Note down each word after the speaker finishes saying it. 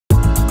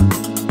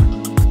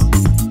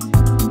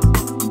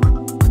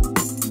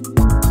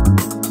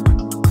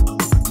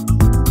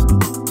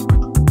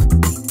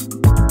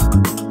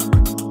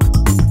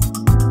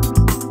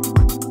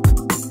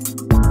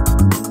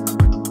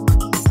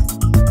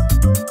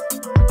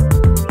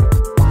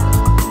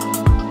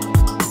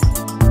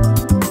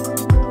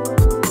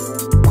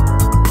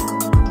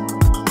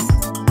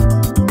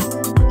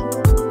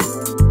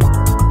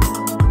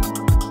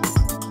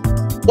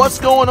What's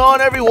going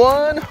on,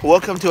 everyone?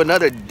 Welcome to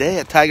another day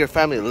at Tiger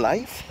Family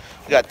Life.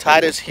 We got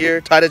Titus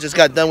here. Titus just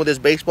got done with his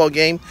baseball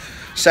game.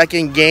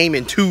 Second game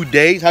in 2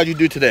 days. How'd you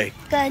do today?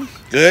 Good.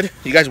 Good?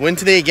 You guys win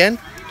today again?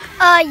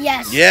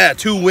 Yes. Yeah,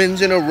 2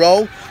 wins in a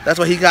row. That's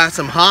why he got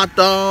some hot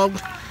dogs,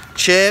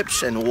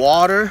 chips, and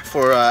water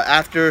for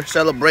after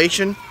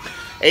celebration.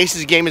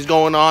 Ace's game is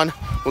going on.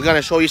 We're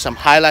gonna show you some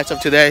highlights of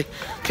today.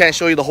 Can't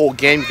show you the whole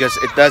game because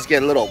it does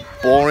get a little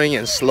boring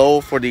and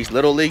slow for these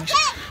little leagues.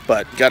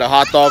 But got a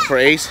hot dog for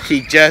Ace.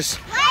 He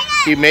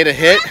made a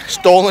hit,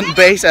 stolen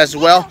base as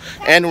well,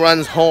 and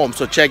runs home.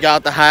 So check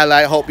out the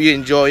highlight. Hope you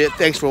enjoy it.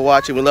 Thanks for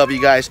watching. We love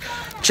you guys.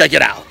 Check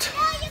it out.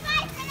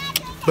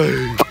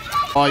 Boom.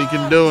 Oh, you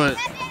can do it.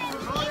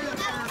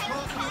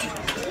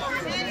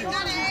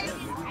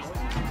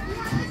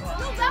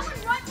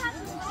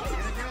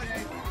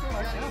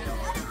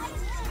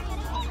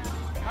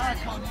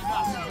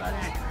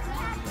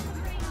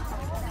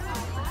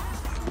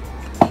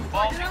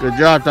 Good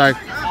job, Tiger.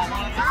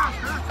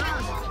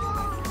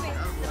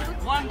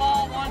 One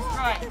ball, one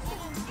strike.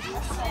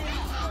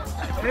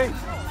 Hey.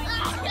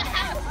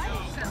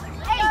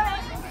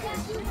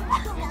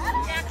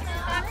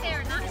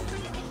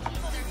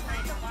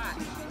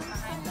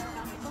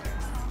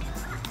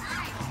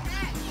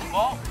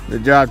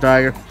 Good job,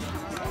 Tiger.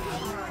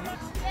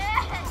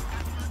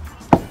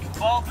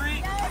 Ball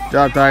 3. Good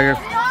job, Tiger.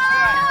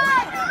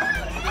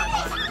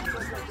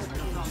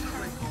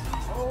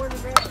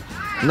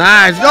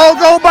 Nice. Go,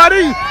 go,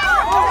 buddy.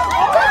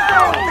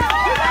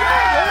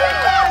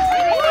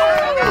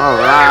 All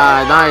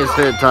right. Nice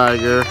hit,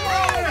 Tiger.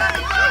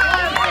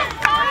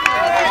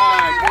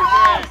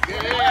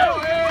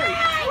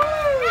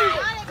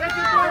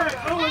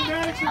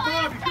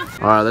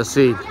 All right, let's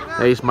see.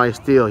 Ace might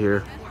steal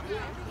here.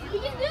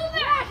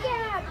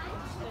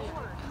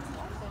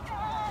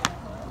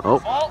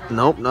 Oh,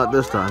 nope, not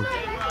this time.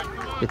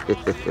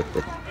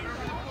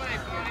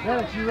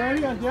 Maddox, you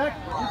ready on deck?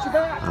 Get your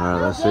back. All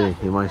right, let's see.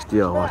 He might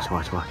steal. Watch,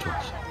 watch, watch,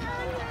 watch.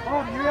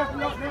 Oh, you have to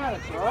help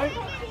Maddox, all right?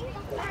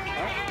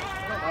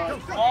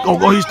 Go,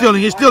 go, he's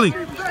stealing, he's stealing.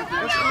 Let's leave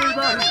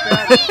out his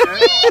back,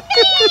 okay?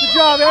 Good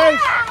job,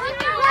 Ace.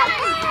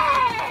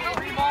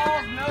 3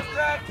 balls, no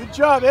strikes. Good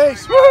job,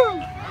 Ace.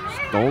 Woo!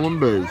 Stolen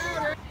base.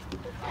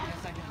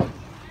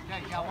 Okay,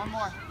 you got one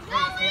more.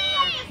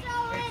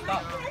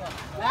 Stop.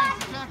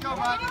 Thanks, you can't go,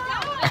 bud.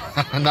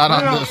 Not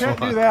on No, this can't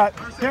one. do that.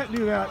 Can't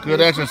do that.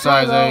 Good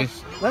exercise,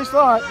 Ace. Nice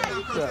thought.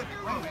 Good.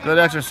 Good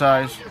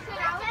exercise.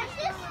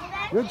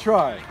 Good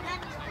try.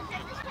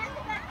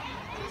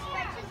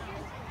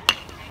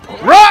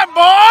 Run,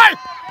 boy!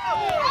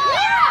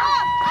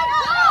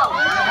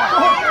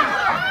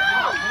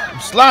 I'm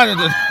sliding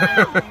it.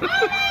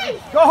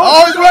 Go home.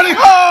 Oh, he's running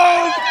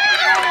home!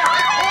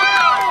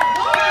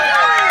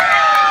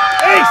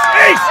 Ace,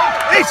 Ace,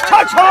 Ace,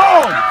 touch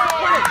home.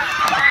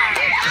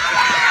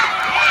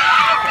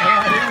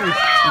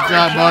 Good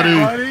job, buddy.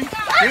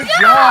 Good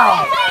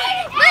job.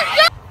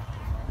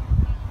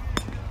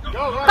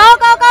 Go,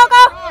 go, go,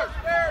 go.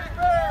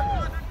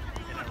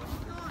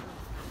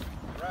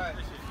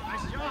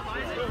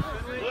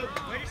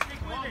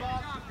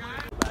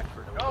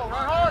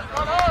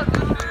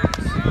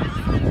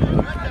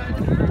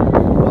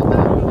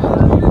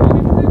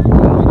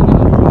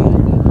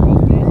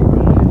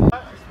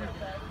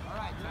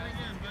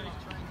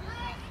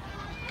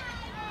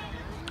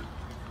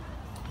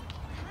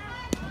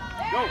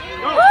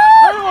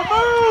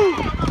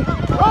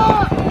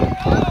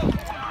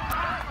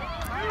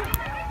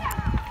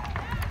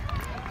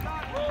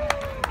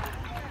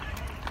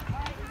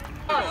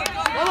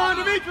 Come on,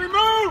 Dimitri,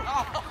 move!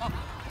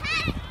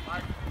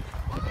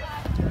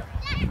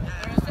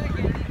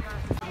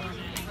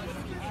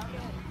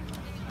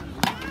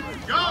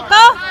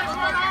 Go!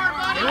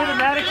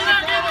 Maddox.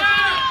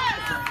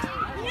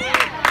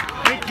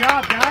 Good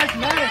job, guys.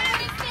 Maddox.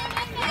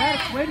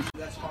 Maddox, wait a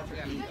second.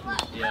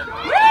 Yeah.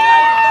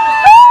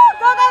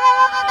 Go, go, go,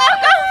 go, go, go,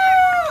 go!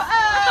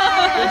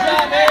 Good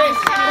job,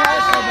 Ace. Good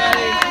hustle,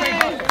 buddy.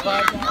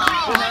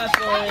 Good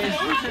hustle, Ace.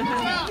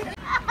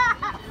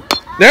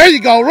 There you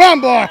go. Run,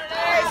 boy.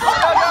 Go,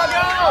 go,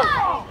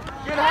 go.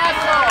 Good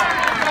hustle.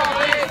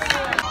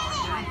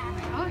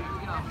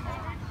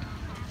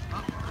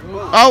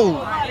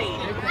 Oh.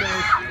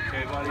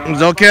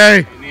 It's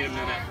okay.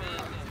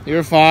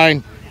 You're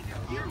fine.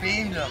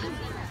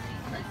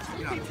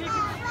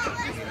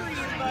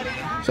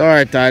 It's all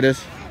right,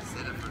 Titus.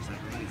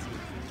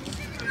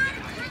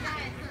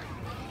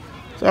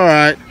 It's all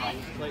right.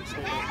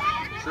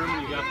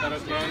 Truman, you got that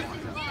okay?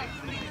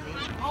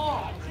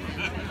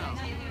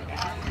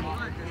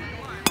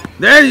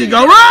 There you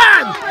go.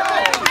 Run!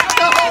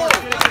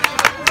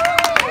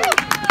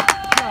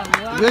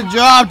 Good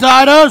job,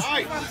 Titus.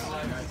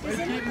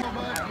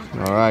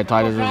 All right,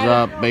 Titus is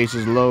up. Base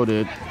is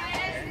loaded.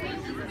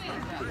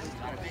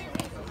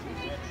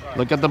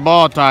 Look at the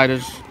ball,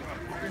 Titus.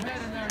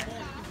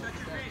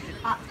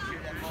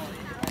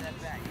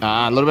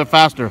 A little bit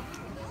faster.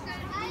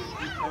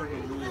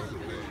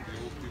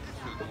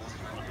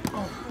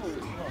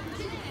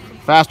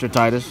 Faster,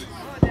 Titus.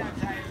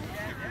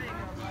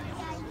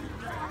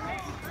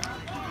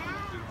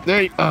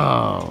 There you go.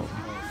 Oh.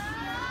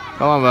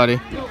 Come on,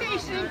 buddy.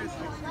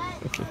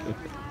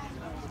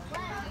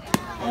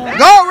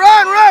 Go,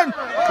 run, run,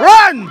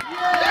 run!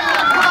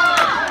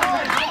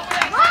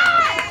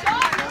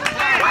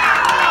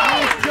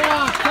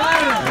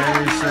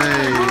 Very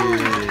safe.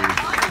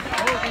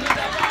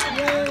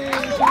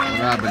 What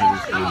happened to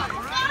this dude?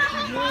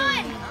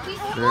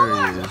 There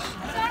he is.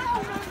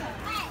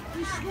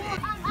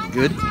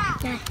 Good?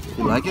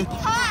 You like it?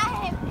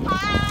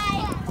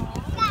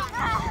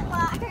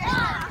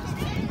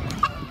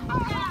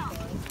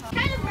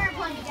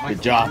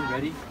 Good job.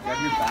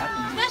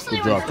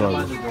 Good job,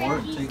 Titus.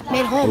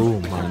 Made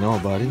home. Oh, I know,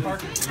 buddy.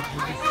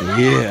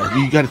 Yeah,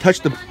 you got to touch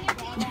the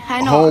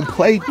home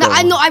plate, though. No,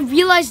 I know. I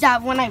realized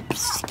that when I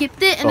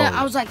skipped it, and then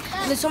I was like,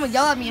 then someone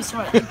yelled at me and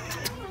started.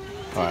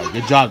 All right,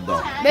 good job,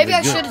 though. Maybe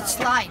I shouldn't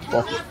slide.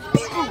 Well,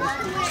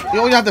 you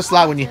only have to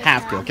slide when you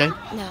have to, okay?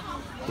 No.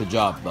 Good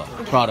job, though.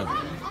 Proud of you.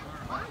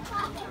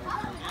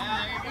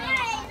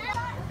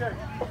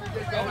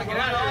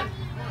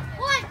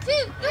 1,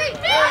 2, 3,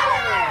 4.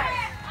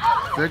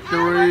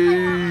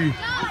 Victory!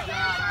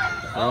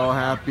 All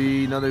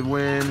happy. Another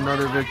win,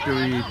 another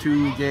victory.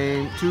 2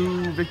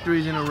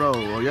 victories in a row.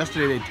 Well,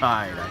 yesterday they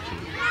tied,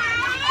 actually.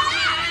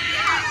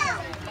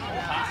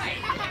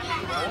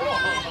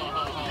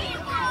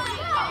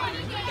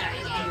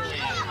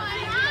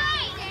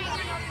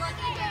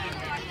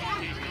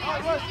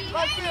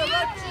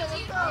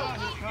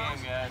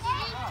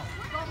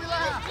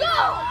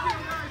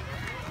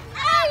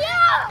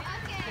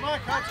 Come on,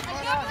 coach. Come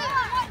on out.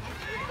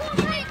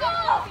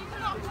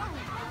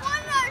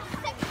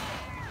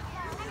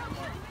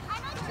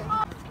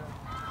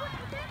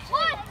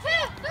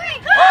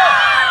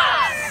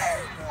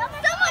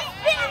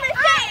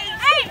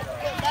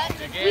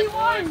 We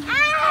won.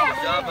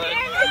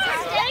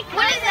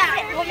 What is that?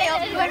 Let me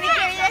carry this.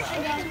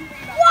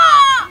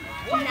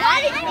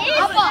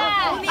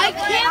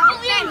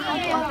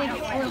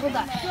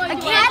 I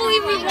can't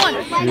believe we won.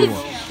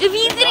 If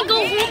he didn't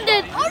go home,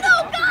 then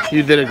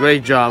You did a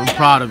great job. I'm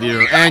proud of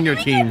you and your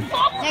team.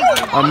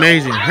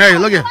 Amazing. Hey,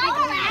 look at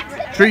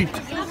treat.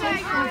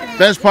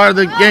 Best part of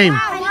the game.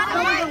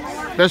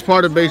 Best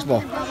part of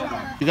baseball.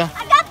 You got?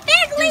 I got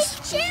big league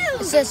shoes.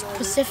 It says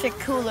Pacific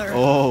Cooler.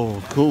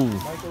 Oh, cool.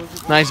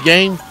 Nice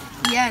game.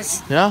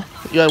 Yes. Yeah.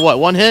 You had what?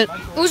 1 hit.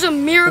 It was a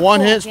miracle.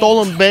 1 hit,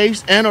 stolen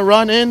base, and a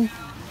run in.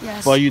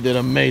 Yes. Well, you did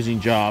an amazing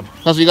job.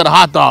 Also, you got a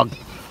hot dog.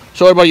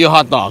 Show everybody your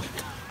hot dog.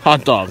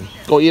 Hot dog.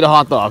 Go eat a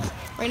hot dog.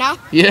 Right now?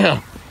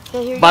 Yeah.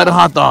 Okay, here you Buy go. the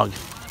hot dog.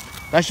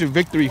 That's your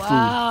victory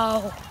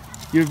Wow. food.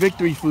 Your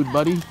victory food,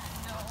 buddy.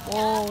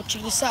 Whoa,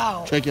 check this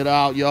out. Check it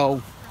out,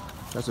 yo.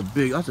 That's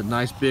a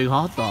nice big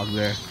hot dog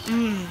there.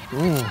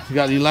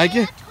 You like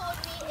it?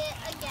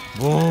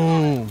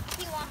 Boom.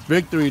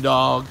 Victory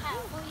dog.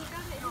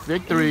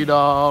 Victory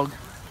dog.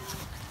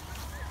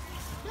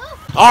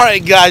 All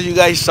right, guys, you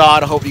guys saw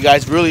it. I hope you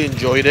guys really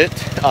enjoyed it.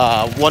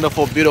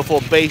 Wonderful,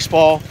 beautiful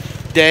baseball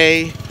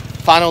day.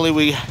 Finally,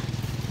 we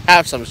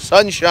have some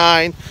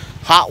sunshine,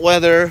 hot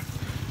weather.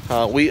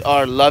 We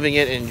are loving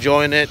it,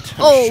 enjoying it.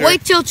 I'm sure.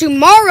 Wait till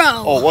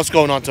tomorrow. Oh, what's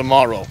going on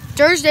tomorrow?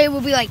 Thursday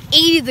will be like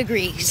 80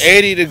 degrees.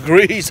 80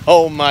 degrees.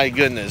 Oh, my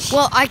goodness.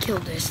 Well, I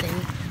killed this thing.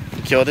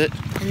 You killed it?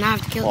 And now I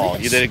have to kill Oh,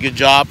 this. you did a good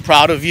job.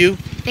 Proud of you.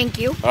 Thank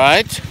you. All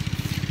right.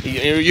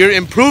 You're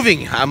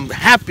improving. I'm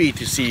happy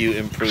to see you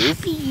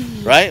improve.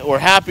 Right? We're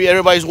happy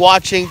everybody's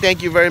watching.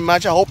 Thank you very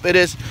much. I hope it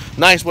is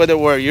nice weather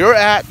where you're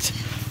at.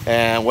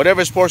 And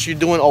whatever sports you're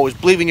doing, always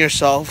believe in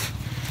yourself.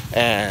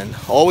 And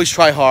always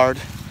try hard.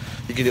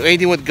 You can do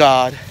anything with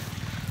God.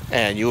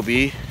 And you'll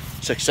be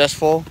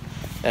successful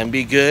and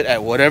be good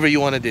at whatever you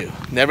want to do.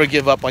 Never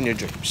give up on your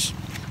dreams.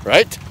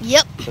 Right?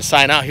 Yep. Let's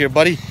sign out here,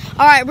 buddy.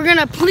 All right, we're going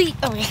to please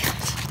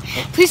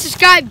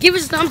subscribe, give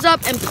us a thumbs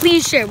up, and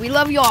please share. We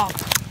love you all.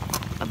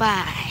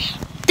 Bye-bye.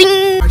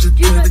 Ding!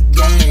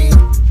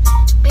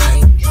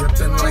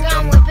 Dripping like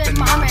I'm whipping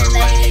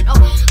marmalade.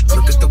 Oh,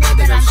 look at the way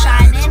that I'm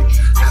shining.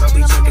 I don't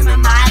be checking the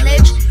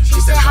mileage. She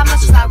said, how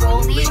much is that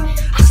rolling?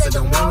 I said,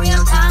 don't worry,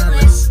 I'm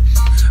timeless.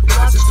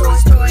 Watching Toy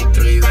Story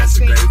 3, that's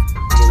a great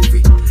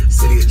movie.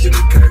 City of Jimmy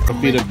Kirk.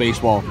 Be the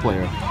baseball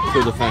player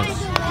through the fence.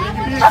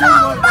 Come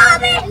on,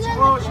 Bobby!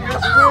 Oh, she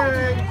got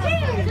sprayed.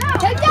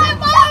 Take that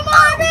ball,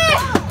 Bobby!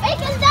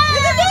 Take it down!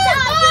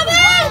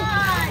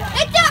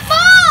 Take that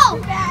ball!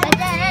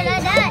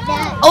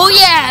 Oh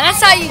yeah,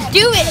 that's how you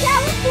do it!